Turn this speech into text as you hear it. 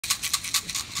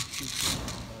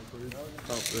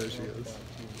Oh, there she is.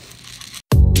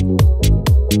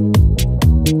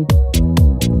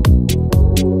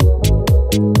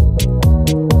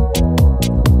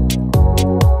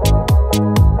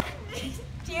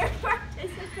 Dear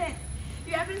participants,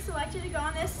 you have been selected to go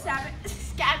on this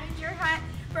scavenger hunt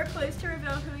for clues to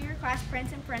reveal who your class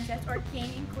prince and princess or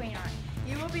king and queen are.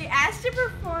 You will be asked to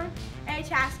perform a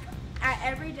task at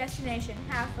every destination.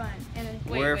 Have fun. And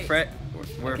Where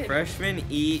freshmen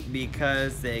eat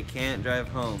because they can't drive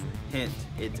home. Hint,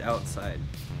 it's outside.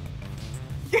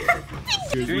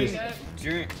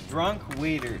 Drunk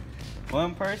waiter.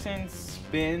 One person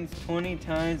spins 20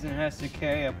 times and has to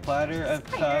carry a platter of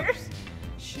cups.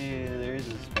 Shit, there is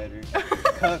a spider.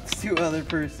 Cups to other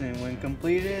person. When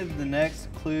completed, the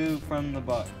next clue from the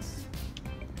box.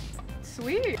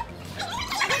 Sweet.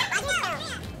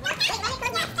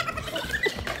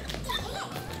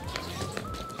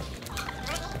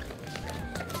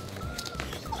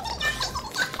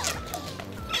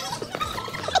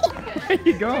 Where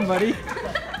you going, buddy?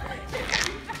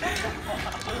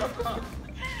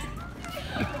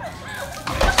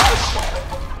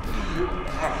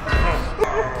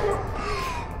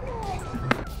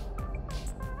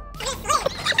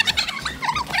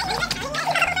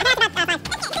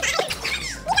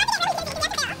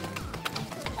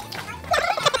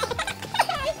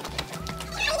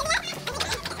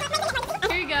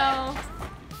 Here you go.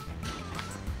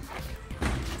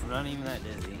 I'm not even that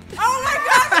dizzy. Oh my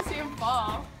god! See him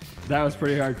fall. That was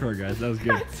pretty hardcore, guys. That was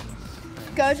good.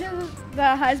 Go to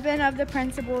the husband of the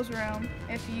principal's room.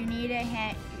 If you need a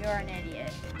hint, you're an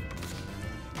idiot.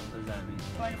 What does that mean?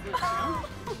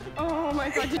 Oh my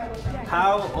god.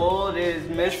 How old is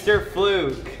Mr.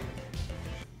 Fluke?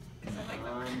 I'm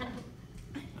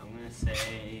gonna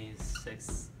say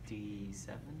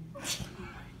 67.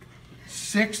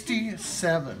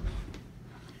 67.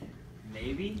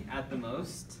 Maybe at the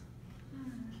most.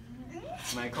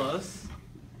 Am I close?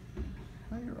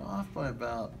 Well, you're off by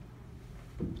about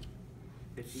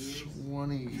 50 years?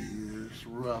 20 years,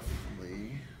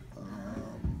 roughly.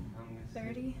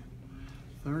 30?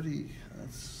 30,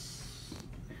 that's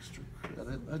extra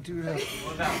credit. I do have.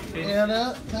 What about 50?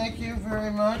 Anna, thank you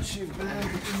very much. You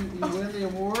win the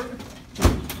award.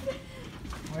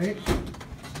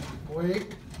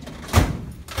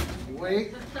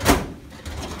 Wait.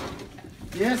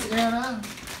 Yes, Anna,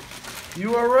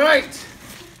 you are right.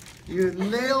 You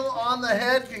nail on the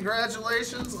head.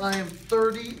 Congratulations. I am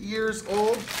 30 years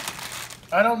old.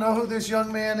 I don't know who this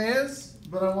young man is,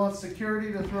 but I want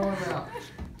security to throw him out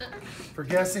for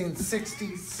guessing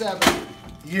 67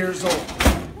 years old.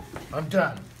 I'm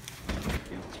done.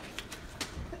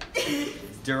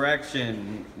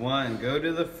 Direction 1. Go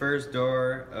to the first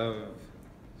door of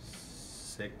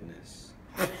sickness.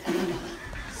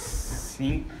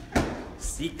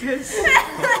 Sikas?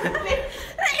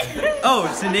 Oh,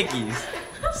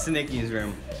 Saniki's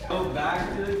room. Go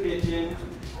back to the kitchen.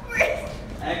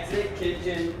 Exit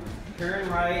kitchen. Turn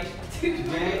right. Get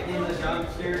in the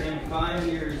dumpster and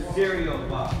find your cereal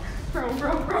box. Bro,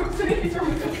 Saniki's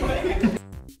room is this way.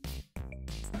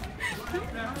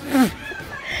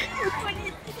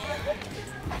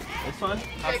 This one?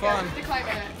 Have fun.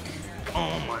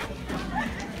 Oh my.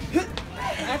 I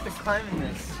have to climb in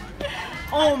this.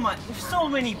 Oh my, there's so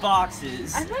many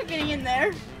boxes. I'm not getting in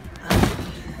there.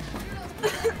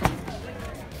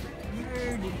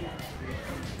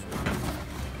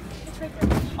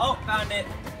 Oh, found it.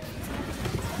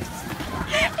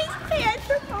 His pants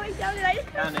are falling down and I just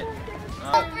Found it.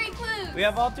 all 3 clues. We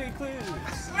have all 3 clues.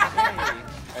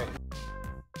 Hey.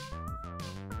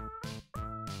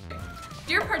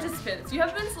 Dear participants, you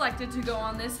have been selected to go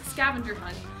on this scavenger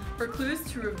hunt for clues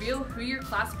to reveal who your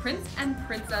class prince and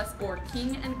princess or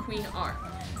king and queen are.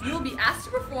 You will be asked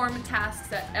to perform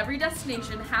tasks at every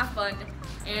destination, have fun,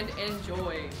 and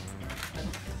enjoy.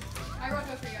 I wrote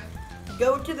those for you guys.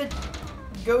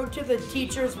 Go to the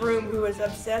teacher's room who is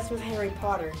obsessed with Harry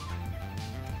Potter.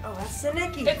 Oh, that's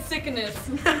Saniki. It's sickness.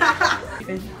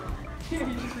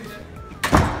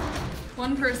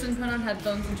 One person put on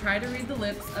headphones and try to read the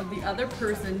lips of the other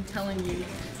person telling you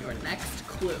your next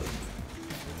clue.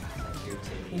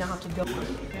 You don't have to go.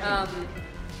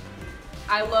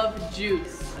 I love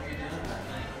juice.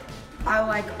 I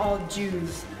like all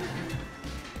Jews.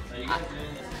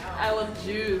 I love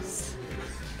juice.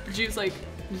 Juice like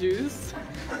juice?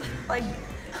 Like,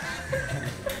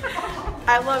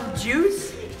 I love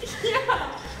juice?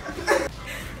 Yeah.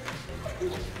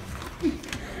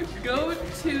 Go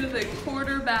to the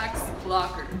quarterback's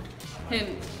locker.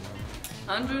 Hint.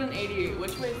 188.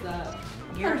 Which way is that?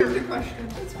 You're the question.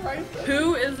 That's right.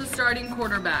 Who is the starting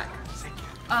quarterback?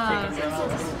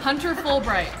 Hunter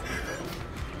Fulbright.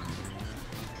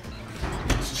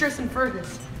 Tristan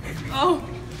Fergus. Oh.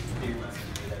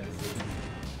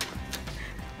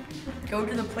 Go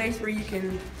to the place where you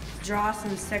can draw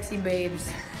some sexy babes.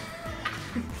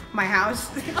 My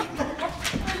house.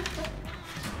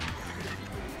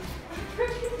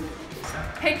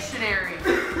 Pictionary.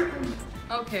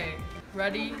 Okay,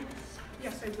 ready?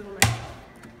 Yes, I will.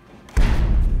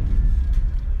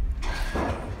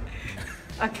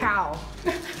 A cow.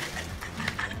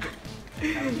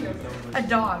 A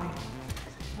dog.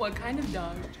 What kind of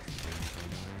dog?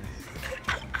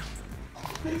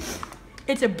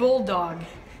 It's a bulldog.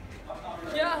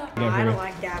 Yeah. Oh, I don't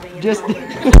like dabbing in Just- public.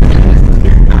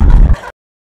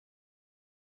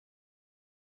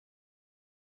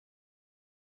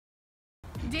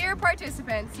 Dear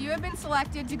participants, you have been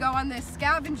selected to go on this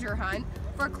scavenger hunt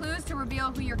for clues to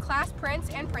reveal who your class prince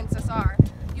and princess are.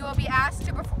 You will be asked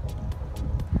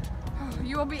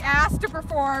to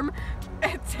perform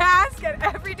a task at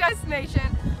every destination.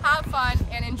 Have fun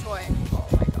and enjoy. Oh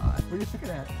my god. What are you looking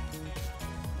at?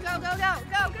 Go, go, go,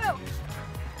 go, go!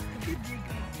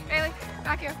 Bailey,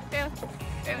 back here. Bailey,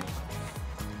 Bailey.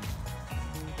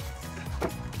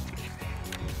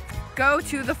 Go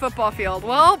to the football field.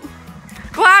 Well,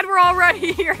 glad we're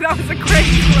already here. That was a great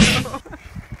clue.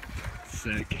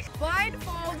 Sick.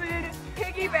 Blindfolded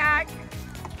piggyback.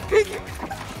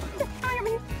 I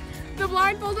mean, the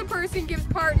blindfolded person gives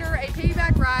partner a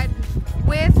piggyback ride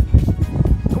with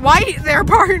white. Their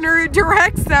partner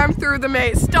directs them through the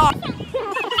maze. Stop.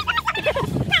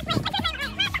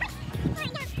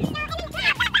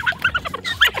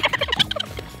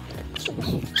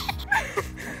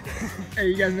 Hey,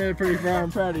 you guys made it pretty far.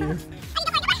 I'm proud of you.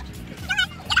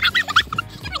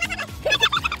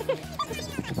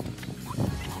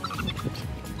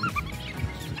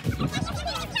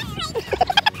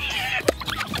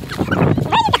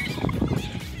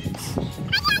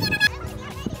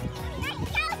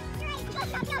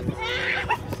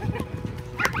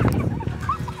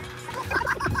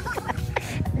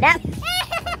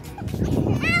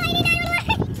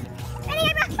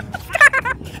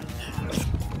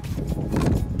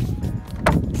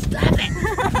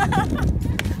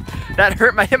 That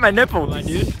hit my nipple.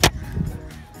 Dude.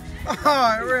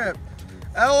 Oh, it ripped.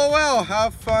 LOL,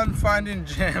 have fun finding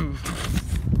Jim.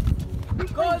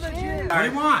 Go to the gym. What do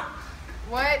you want?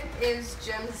 What is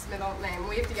Jim's middle name?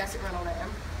 We have to guess your middle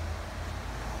name.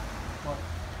 What?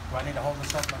 Do I need to hold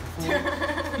this up like a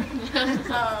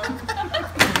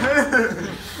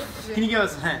fool? Can you give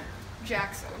us a hint?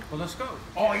 Jackson. Well, let's go.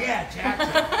 Oh, yeah,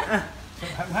 Jackson. So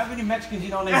how many Mexicans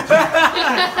you don't name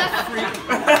Jackson?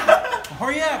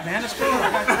 Hurry up, man. Let's go.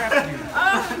 I got crap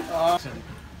to do.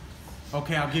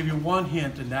 Okay, I'll give you one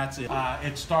hint, and that's it.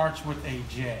 It starts with a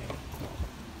J.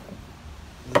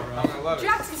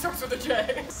 Jackson starts with a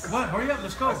J. What? Hurry up.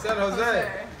 Let's go. I said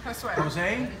Jose. Jose.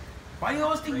 Jose? Why do you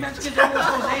always think Mexicans are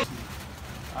always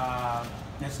Jose?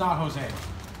 It's not Jose.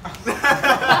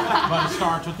 But it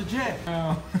starts with a J.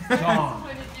 John.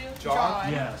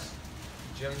 John. Yes.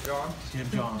 Jim John? Jim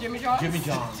John. Jimmy John? Jimmy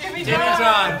John. Jimmy Jimmy John.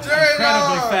 John.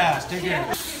 Incredibly fast. Take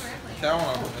care. Tell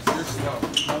him, you're slow.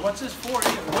 Now, what's this for?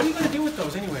 What are you going to do with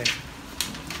those anyway?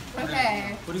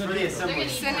 Okay. What are you going to do with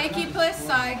So Nikki plus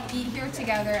Sag eat here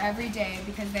together every day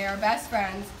because they are best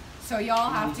friends. So y'all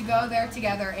have to go there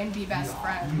together and be best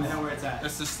friends. I know where it's at.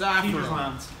 That's the staff Teacher's room.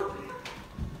 lounge.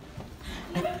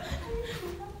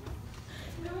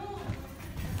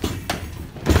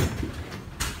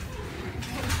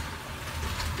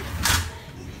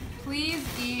 Please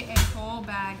eat a whole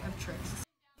bag of tricks.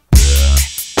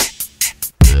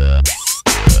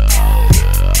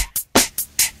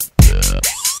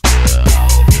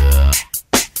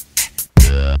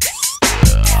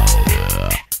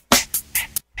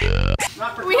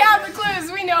 We have the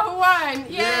clues. We know who won.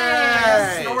 Yay!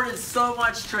 I snorted so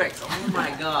much tricks. Oh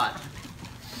my god.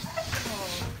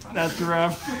 That's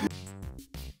rough.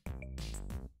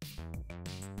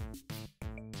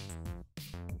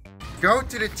 Go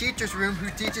to the teacher's room who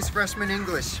teaches freshman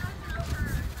English.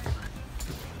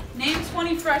 Name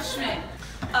 20 freshmen.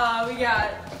 We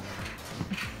got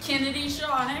Kennedy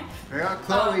Shawnick. I got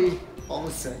Chloe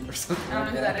Olsen or something. I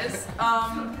don't know who that is.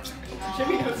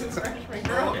 Jimmy knows his freshman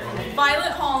girl.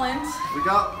 Violet Holland. We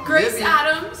got Grace Libby.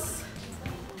 Adams.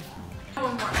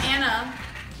 One more. Anna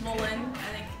Mullen.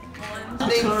 I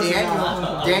think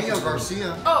Mullen. Daniel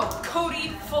Garcia. Oh, Cody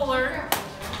Fuller.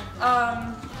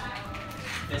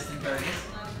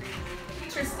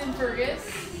 Tristan Fergus.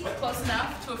 Close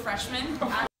enough to a freshman.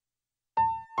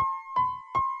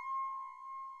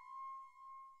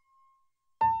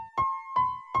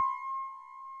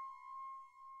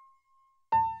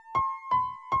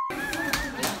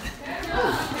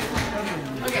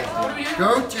 Okay, so what are we doing?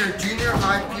 Go to your junior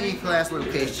high PE class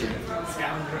location.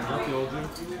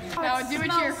 Now do a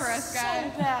cheer for us,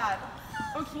 guys. So bad.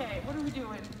 Okay, what are we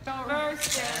doing?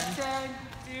 First and 10,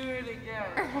 do it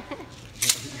again.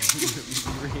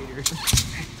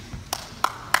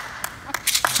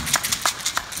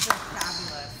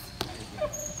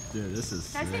 Dude, this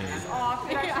is Can I take sick. this off?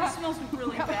 It actually smells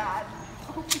really bad.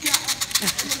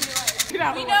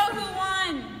 We know who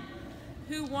won.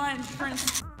 Who won,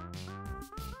 Prince?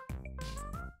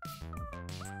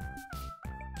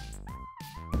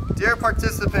 Dear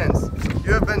participants,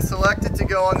 you have been selected to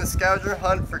go on the scavenger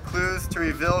hunt for clues to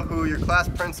reveal who your class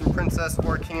prince and princess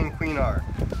or king and queen are.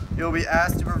 You will be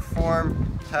asked to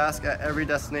perform tasks at every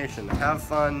destination. Have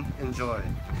fun, enjoy.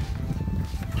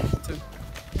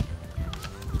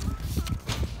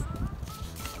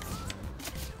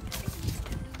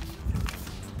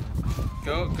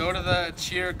 Go to the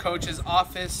cheer coach's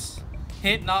office.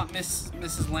 Hint, not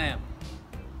Mrs. Lamb.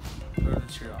 Go to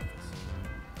the cheer office.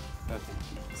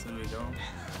 So we go.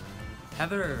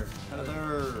 Heather.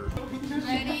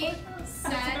 Ready,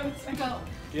 set, go.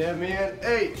 Give me an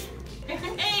H.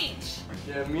 H.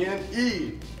 Give me an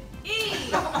E. E.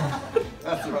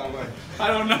 That's the wrong way. I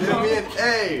don't know. Give me an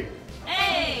A.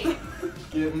 A.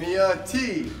 Give me a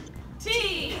T.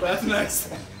 T. That's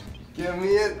next. Give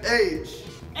me an H.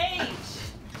 H.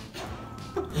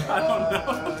 I don't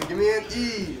know. Give me an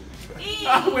E. E.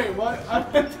 Oh, wait, what? I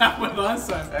went that one last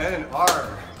time. And an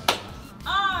R.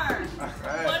 R.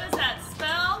 Alright. What does that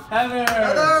spell? Heather.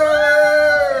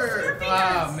 Heather!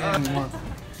 Ah, man.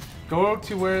 Go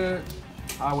to where.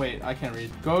 Ah, wait, I can't read.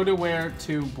 Go to where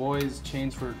two boys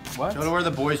change for what? Go to where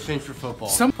the boys change for football.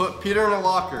 Some- Put Peter in a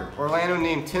locker. Orlando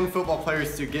named 10 football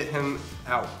players to get him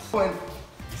out.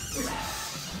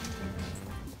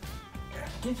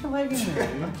 Get your leg in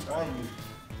there,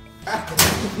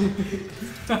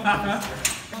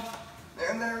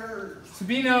 And there.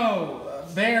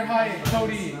 Sabino, Bear Height,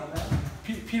 Cody,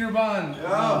 Peter Bun.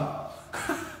 Yeah.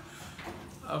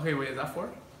 Okay, wait, is that four?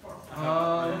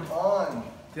 On.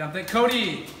 Yeah, I'm thinking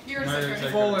Cody. You're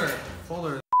a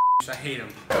Fuller. I hate him.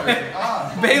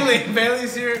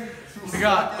 Bailey's here. We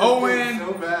got Owen.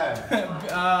 So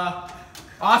bad.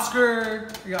 Oscar.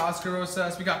 We got Oscar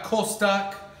Rosas. We got Cole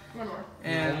Stuck. One more.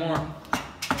 And more.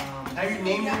 Have you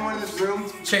named anyone in this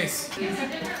room? Chase.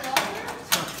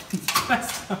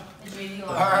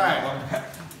 Alright.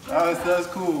 That was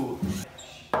cool.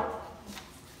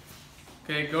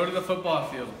 Okay, go to the football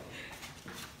field.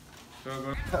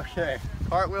 Go. Okay.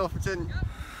 Cartwheel for 10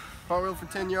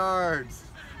 yards.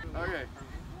 Okay.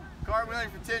 Cartwheeling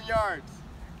for 10 yards.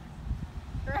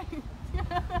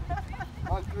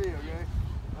 On 3, okay?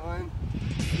 1,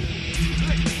 2.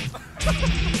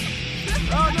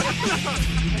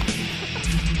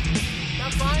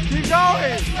 Keep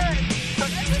going!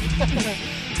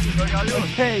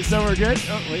 Okay, so we're good?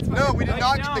 Oh, wait. No, we did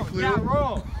not get the clue.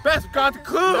 Roll. Beth got the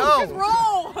clue. No.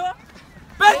 Roll!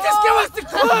 Beth, just give us the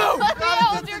clue.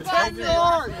 10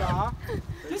 yards,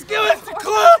 Just give us the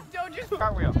clue. Don't just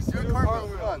Cartwheel. Do a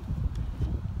cartwheel. Come on.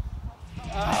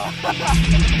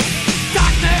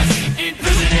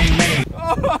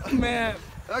 Oh man,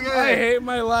 Okay. I hate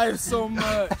my life so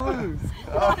much. We have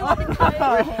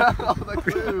all the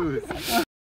clues.